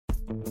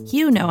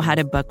You know how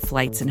to book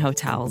flights and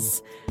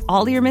hotels.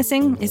 All you're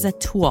missing is a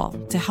tool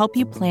to help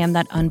you plan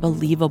that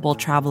unbelievable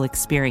travel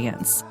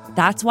experience.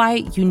 That's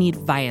why you need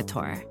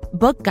Viator.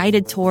 Book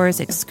guided tours,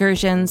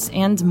 excursions,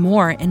 and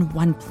more in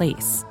one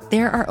place.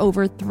 There are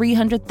over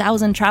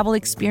 300,000 travel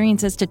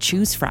experiences to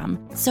choose from,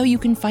 so you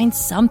can find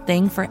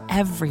something for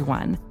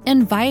everyone.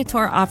 And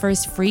Viator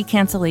offers free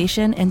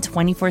cancellation and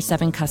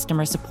 24/7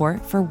 customer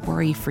support for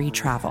worry-free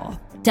travel.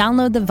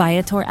 Download the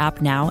Viator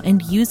app now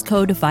and use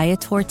code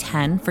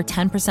Viator10 for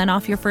 10%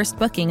 off your first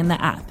booking in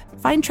the app.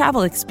 Find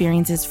travel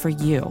experiences for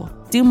you.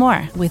 Do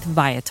more with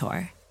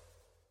Viator.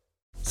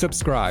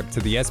 Subscribe to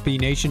the SB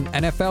Nation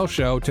NFL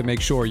show to make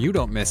sure you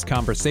don't miss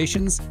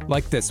conversations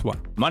like this one.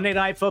 Monday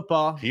Night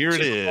Football. Here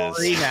it is.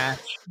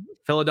 Rematch.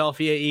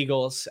 Philadelphia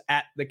Eagles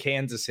at the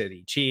Kansas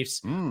City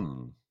Chiefs.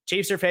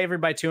 Chiefs are favored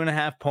by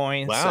 2.5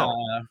 points. Wow.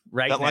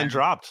 That line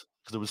dropped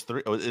because it was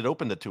 3. It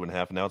opened at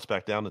 2.5. Now it's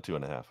back down to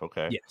 2.5.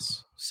 Okay.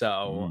 Yes.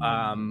 So,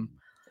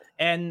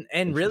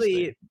 and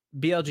really,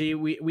 BLG,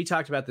 we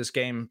talked about this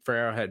game for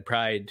Arrowhead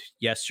Pride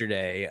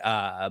yesterday,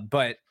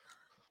 but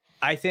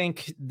I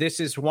think this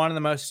is one of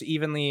the most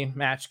evenly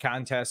matched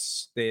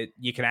contests that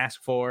you can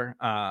ask for.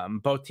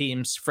 Both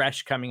teams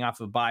fresh coming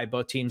off of bye,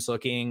 both teams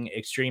looking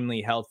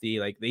extremely healthy.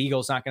 Like the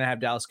Eagles not going to have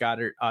Dallas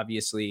Goedert,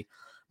 obviously.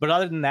 But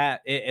other than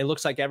that, it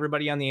looks like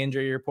everybody on the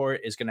injury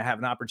report is going to have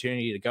an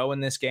opportunity to go in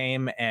this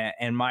game.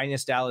 And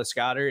minus Dallas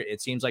Goedert,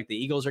 it seems like the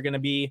Eagles are going to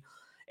be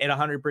at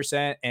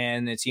 100%,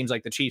 and it seems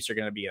like the Chiefs are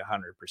going to be at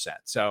 100%.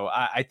 So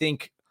I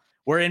think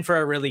we're in for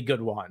a really good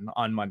one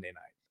on Monday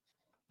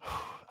night.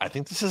 I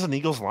think this is an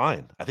Eagles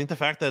line. I think the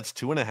fact that it's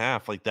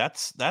 2.5, like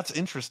that's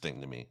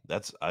interesting to me.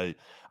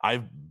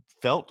 I've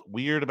felt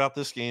weird about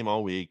this game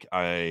all week.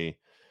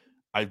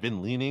 I've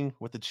been leaning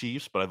with the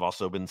Chiefs, but I've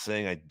also been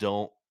saying I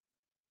don't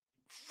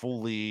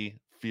fully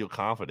feel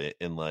confident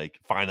in like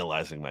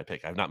finalizing my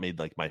pick. I've not made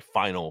like my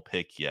final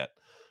pick yet,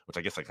 which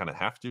I guess I kind of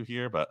have to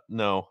here, but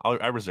no,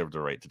 I reserve the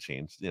right to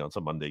change. You know, it's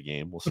a Monday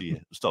game. We'll see.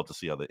 Still have to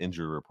see how the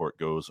injury report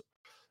goes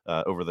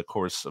over the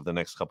course of the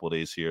next couple of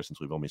days here, since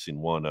we've only seen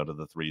 1 out of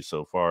the 3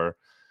 so far.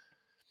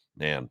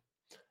 Man,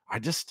 I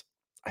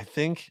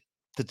think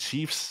the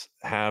Chiefs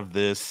have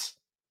this,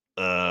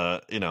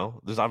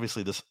 there's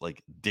obviously this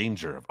like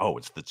danger of,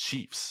 it's the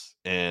Chiefs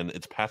and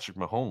it's Patrick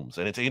Mahomes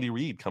and it's Andy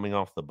Reid coming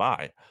off the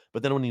bye.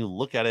 But then when you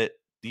look at it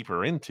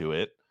deeper into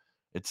it,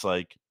 it's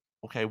like,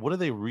 okay, what do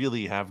they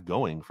really have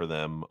going for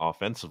them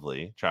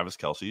offensively? Travis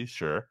Kelce,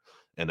 sure.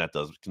 And that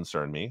does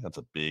concern me. That's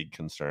a big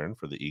concern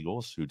for the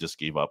Eagles, who just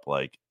gave up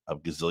like a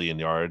gazillion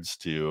yards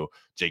to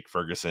Jake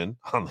Ferguson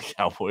on the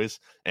Cowboys,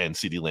 and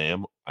CeeDee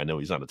Lamb. I know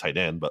he's not a tight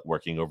end, but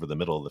working over the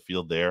middle of the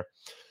field there.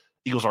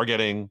 Eagles are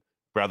getting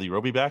Bradley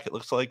Roby back, it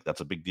looks like. That's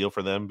a big deal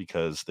for them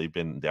because they've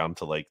been down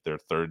to like their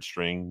 3rd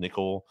string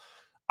nickel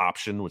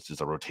option, which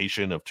is a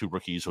rotation of 2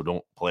 rookies who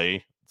don't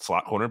play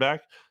slot cornerback.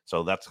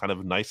 So that's kind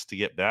of nice to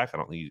get back. I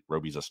don't think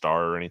Roby's a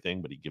star or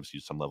anything, but he gives you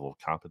some level of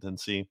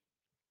competency.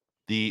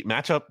 The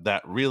matchup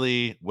that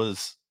really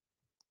was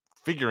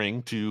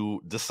figuring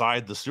to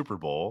decide the Super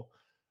Bowl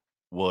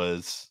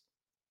was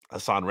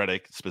Hassan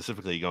Reddick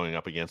specifically going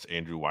up against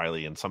Andrew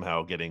Wiley and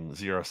somehow getting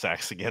 0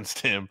 sacks against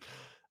him.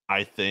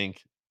 I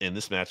think in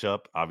this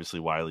matchup, obviously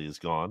Wiley is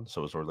gone,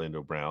 so is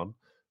Orlando Brown,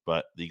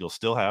 but the Eagles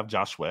still have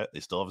Josh Sweat. They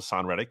still have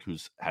Hassan Reddick,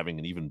 who's having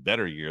an even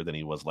better year than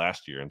he was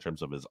last year in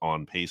terms of his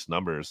on-pace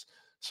numbers.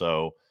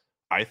 So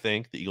I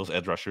think the Eagles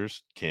edge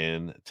rushers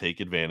can take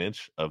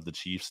advantage of the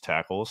Chiefs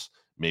tackles.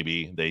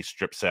 Maybe they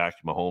strip sack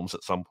Mahomes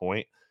at some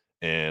point,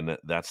 and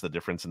that's the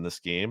difference in this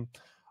game.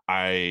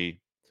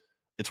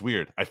 It's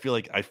weird. I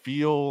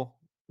feel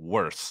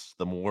worse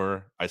the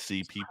more I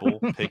see people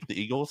pick the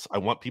Eagles. I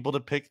want people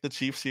to pick the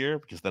Chiefs here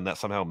because then that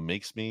somehow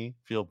makes me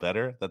feel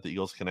better that the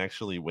Eagles can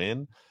actually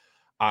win.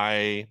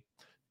 I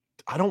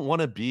don't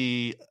want to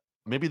be,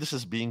 maybe this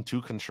is being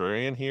too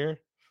contrarian here.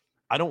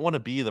 I don't want to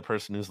be the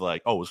person who's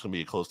like, oh, it's going to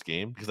be a close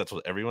game, because that's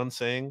what everyone's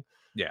saying.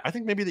 Yeah. I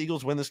think maybe the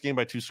Eagles win this game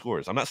by 2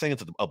 scores. I'm not saying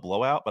it's a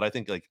blowout, but I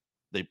think like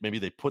they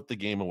put the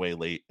game away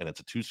late and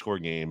it's a 2-score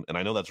game. And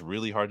I know that's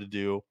really hard to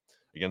do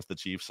against the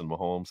Chiefs and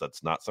Mahomes.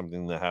 That's not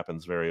something that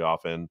happens very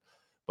often.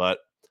 But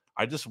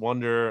I just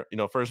wonder,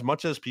 for as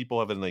much as people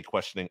have been like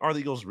questioning, are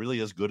the Eagles really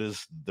as good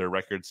as their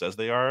record says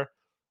they are?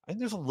 I think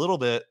there's a little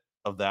bit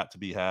of that to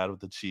be had with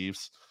the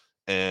Chiefs.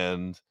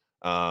 And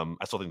I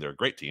still think they're a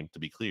great team, to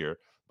be clear.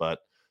 But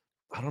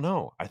I don't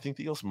know. I think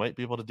the Eagles might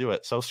be able to do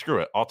it. So screw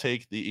it. I'll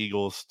take the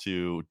Eagles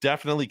to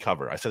definitely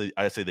cover. I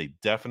say they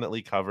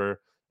definitely cover,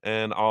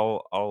 and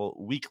I'll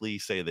weekly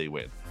say they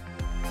win.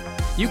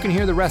 You can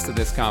hear the rest of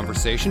this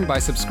conversation by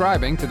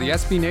subscribing to the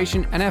SB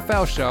Nation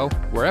NFL show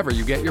wherever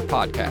you get your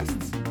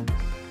podcasts.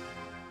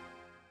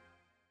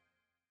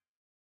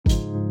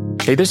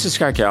 Hey, this is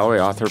Scott Galloway,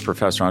 author,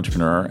 professor,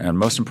 entrepreneur, and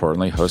most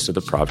importantly, host of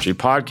the Prop G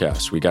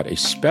podcast. We got a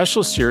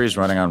special series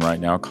running on right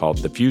now called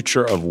The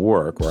Future of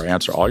Work, where I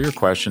answer all your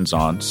questions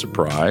on,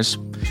 surprise,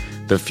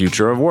 the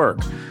future of work.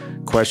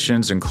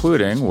 Questions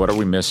including, what are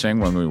we missing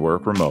when we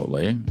work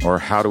remotely? Or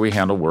how do we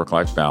handle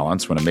work-life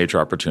balance when a major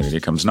opportunity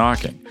comes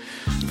knocking?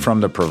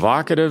 From the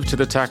provocative to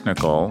the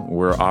technical,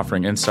 we're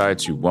offering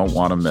insights you won't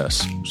want to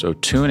miss. So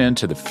tune in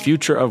to The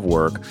Future of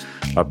Work,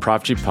 a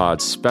Prop G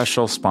Pod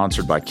special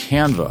sponsored by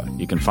Canva.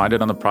 You can find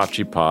it on the Prop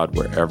G Pod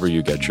wherever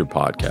you get your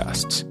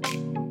podcasts.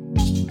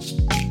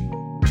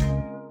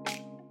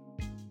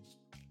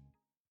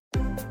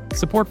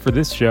 Support for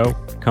this show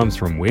comes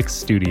from Wix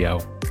Studio.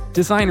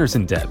 Designers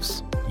and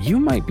devs, you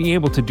might be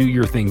able to do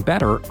your thing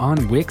better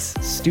on Wix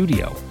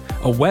Studio,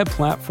 a web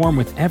platform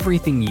with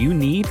everything you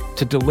need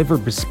to deliver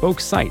bespoke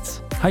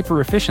sites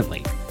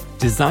hyper-efficiently.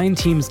 Design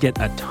teams get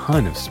a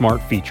ton of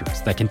smart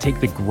features that can take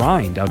the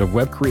grind out of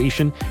web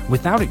creation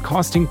without it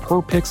costing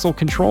per-pixel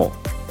control.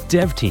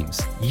 Dev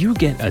teams, you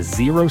get a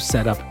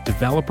zero-setup,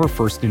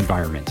 developer-first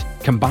environment,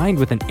 combined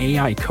with an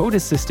AI code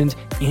assistant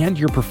and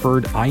your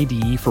preferred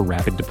IDE for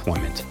rapid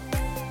deployment.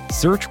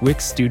 Search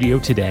Wix Studio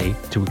today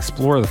to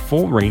explore the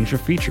full range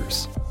of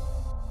features.